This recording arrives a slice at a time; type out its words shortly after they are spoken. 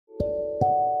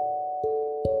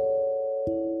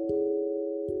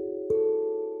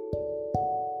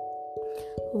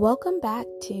Welcome back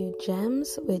to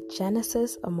Gems with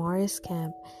Genesis Amaris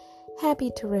Kemp.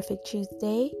 Happy Terrific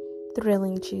Tuesday,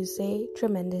 Thrilling Tuesday,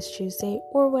 Tremendous Tuesday,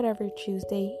 or whatever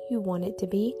Tuesday you want it to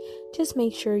be. Just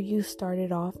make sure you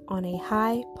started off on a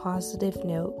high, positive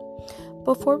note.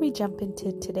 Before we jump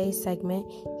into today's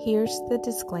segment, here's the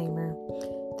disclaimer.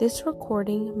 This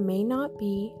recording may not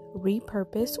be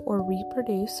repurposed or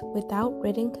reproduced without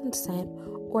written consent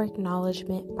or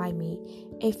acknowledgement by me.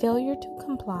 A failure to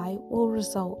comply will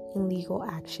result in legal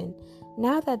action.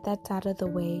 Now that that's out of the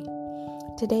way,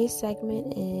 today's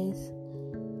segment is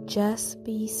Just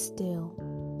Be Still.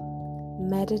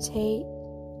 Meditate,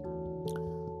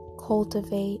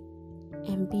 cultivate,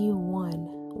 and be one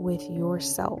with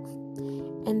yourself.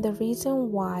 And the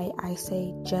reason why I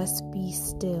say just be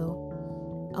still,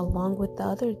 along with the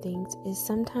other things, is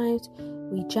sometimes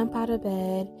we jump out of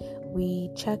bed, we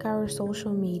check our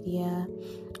social media,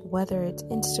 whether it's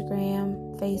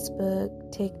Instagram,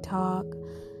 Facebook, TikTok,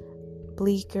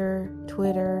 Bleaker,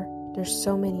 Twitter. There's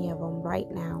so many of them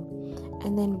right now.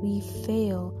 And then we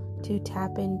fail to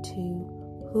tap into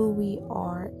who we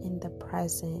are in the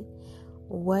present.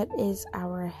 What is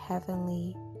our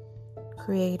heavenly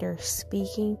Creator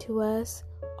speaking to us?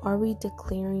 Are we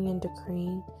declaring and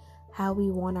decreeing how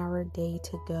we want our day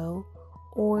to go?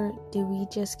 Or do we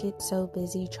just get so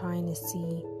busy trying to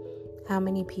see how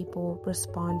many people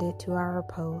responded to our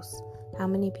posts? How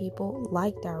many people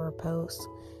liked our posts?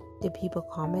 Did people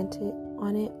comment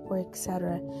on it, or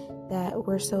etc.? That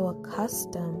we're so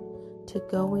accustomed to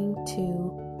going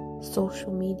to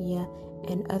social media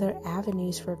and other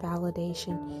avenues for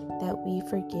validation that we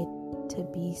forget to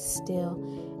be still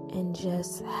and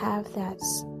just have that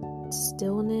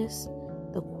stillness,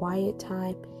 the quiet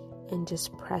time, and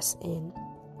just press in.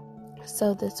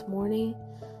 So this morning,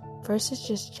 versus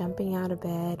just jumping out of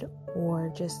bed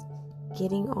or just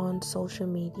getting on social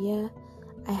media,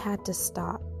 I had to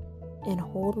stop and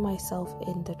hold myself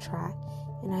in the track.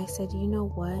 And I said, you know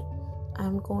what?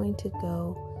 I'm going to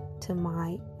go to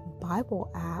my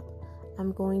Bible app.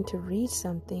 I'm going to read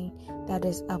something that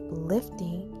is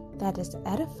uplifting, that is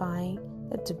edifying,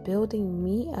 that's building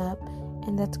me up,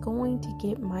 and that's going to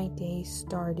get my day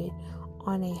started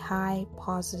on a high,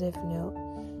 positive note.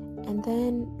 And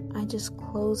then I just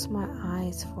closed my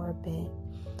eyes for a bit.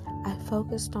 I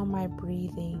focused on my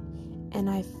breathing, and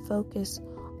I focused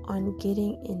on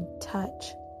getting in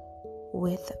touch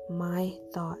with my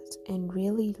thoughts and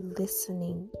really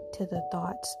listening to the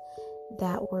thoughts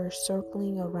that were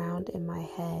circling around in my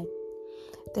head.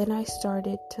 Then I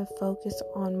started to focus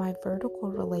on my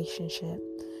vertical relationship,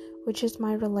 which is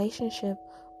my relationship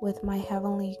with my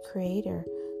heavenly Creator.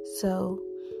 So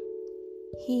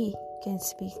He can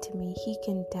speak to me. He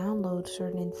can download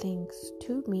certain things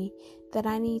to me that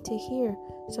I need to hear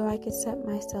so I can set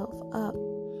myself up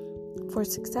for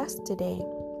success today.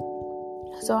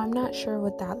 So I'm not sure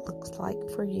what that looks like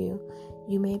for you.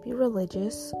 You may be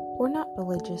religious or not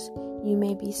religious. You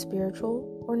may be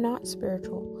spiritual or not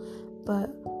spiritual. But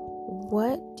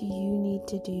what do you need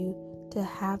to do to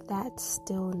have that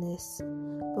stillness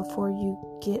before you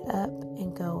get up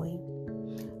and going?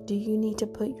 Do you need to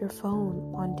put your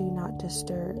phone on Do Not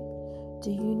Disturb?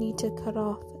 Do you need to cut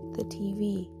off the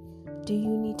TV? Do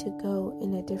you need to go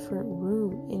in a different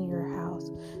room in your house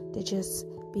to just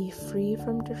be free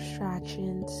from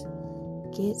distractions,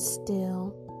 get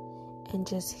still, and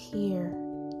just hear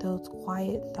those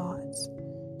quiet thoughts?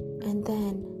 And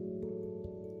then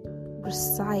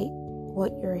recite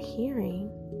what you're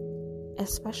hearing,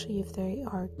 especially if they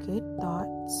are good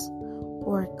thoughts,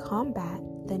 or combat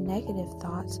the negative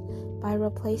thoughts by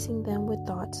replacing them with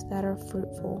thoughts that are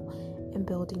fruitful and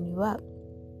building you up.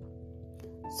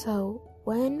 So,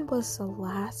 when was the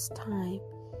last time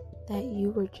that you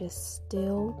were just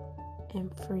still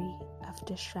and free of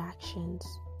distractions?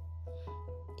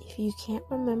 If you can't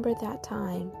remember that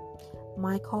time,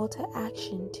 my call to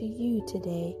action to you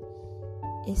today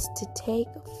is to take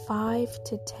 5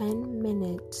 to 10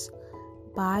 minutes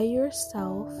by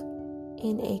yourself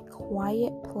in a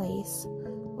quiet place,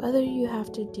 whether you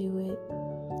have to do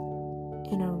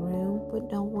it in a room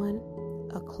with no one,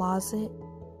 a closet,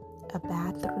 a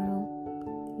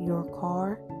bathroom, your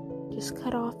car. Just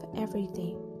cut off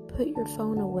everything. Put your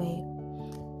phone away.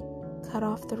 Cut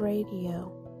off the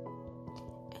radio.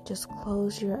 And just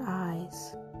close your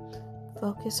eyes.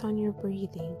 Focus on your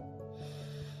breathing.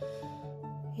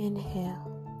 Inhale.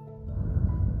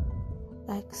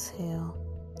 Exhale.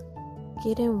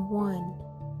 Get in one.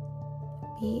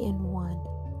 Be in one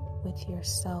with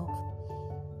yourself.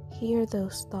 Hear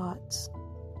those thoughts.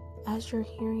 As you're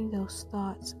hearing those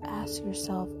thoughts, ask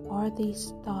yourself, are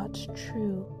these thoughts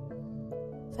true,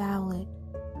 valid,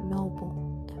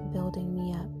 noble, and building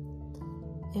me up.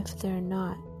 If they're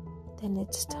not, then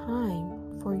it's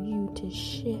time for you to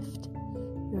shift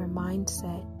your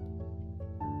mindset,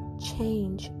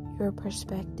 change your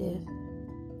perspective,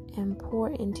 and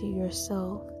pour into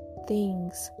yourself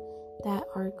things that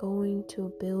are going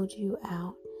to build you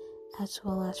out as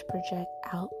well as project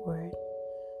outward.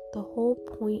 The whole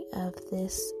point of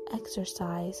this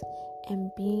exercise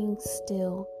and being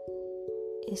still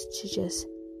is to just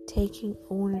taking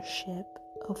ownership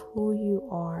of who you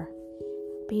are,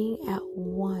 being at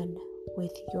one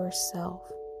with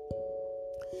yourself,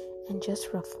 and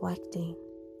just reflecting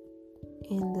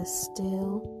in the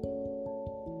still,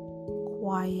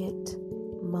 quiet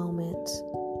moments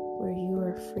where you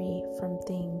are free from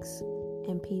things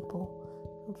and people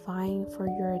vying for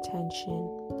your attention,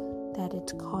 that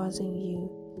it's causing you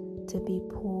to be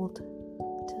pulled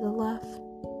to the left,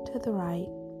 to the right,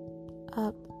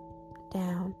 up,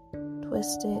 down,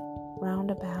 twisted,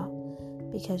 roundabout,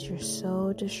 because you're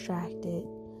so distracted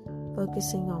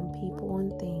focusing on people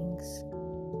and things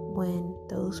when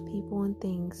those people and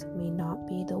things may not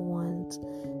be the ones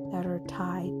that are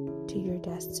tied to your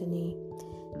destiny,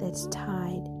 that's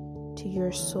tied to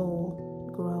your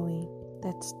soul growing,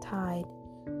 that's tied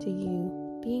to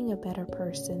you being a better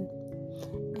person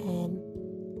and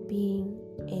being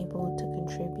able to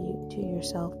contribute to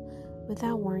yourself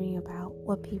without worrying about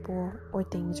what people or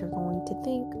things are going to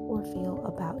think or feel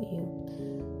about you.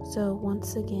 So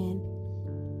once again,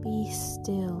 be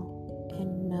still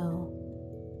and know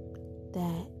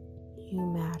that you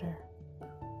matter.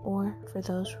 Or for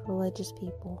those religious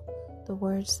people, the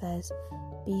word says,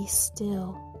 be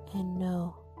still and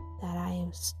know that I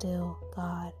am still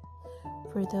God.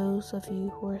 For those of you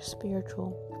who are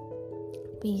spiritual,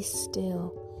 be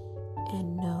still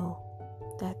and know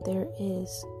that there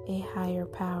is a higher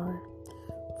power.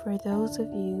 For those of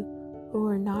you who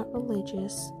are not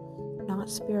religious, not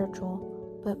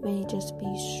spiritual, but may just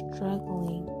be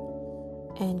struggling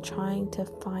and trying to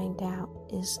find out,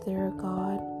 is there a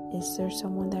God? Is there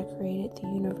someone that created the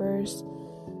universe?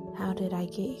 How did I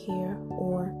get here?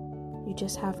 Or you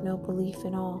just have no belief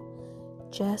in all.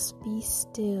 Just be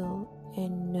still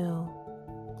and know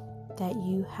that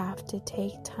you have to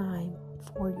take time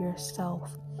for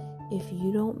yourself. If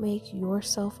you don't make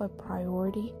yourself a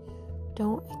priority,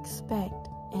 don't expect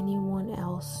anyone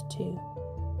else to.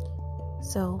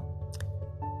 So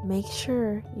make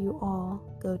sure you all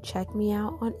go check me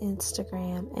out on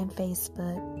Instagram and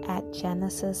Facebook at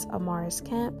Genesis Amaris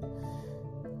Kemp.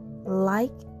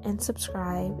 Like and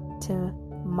subscribe to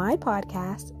my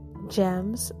podcast,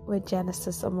 Gems with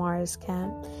Genesis Amaris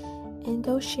Kemp, and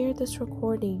go share this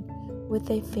recording with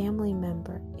a family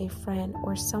member, a friend,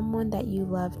 or someone that you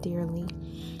love dearly.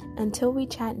 Until we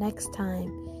chat next time,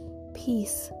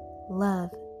 peace,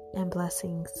 love, and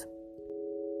blessings.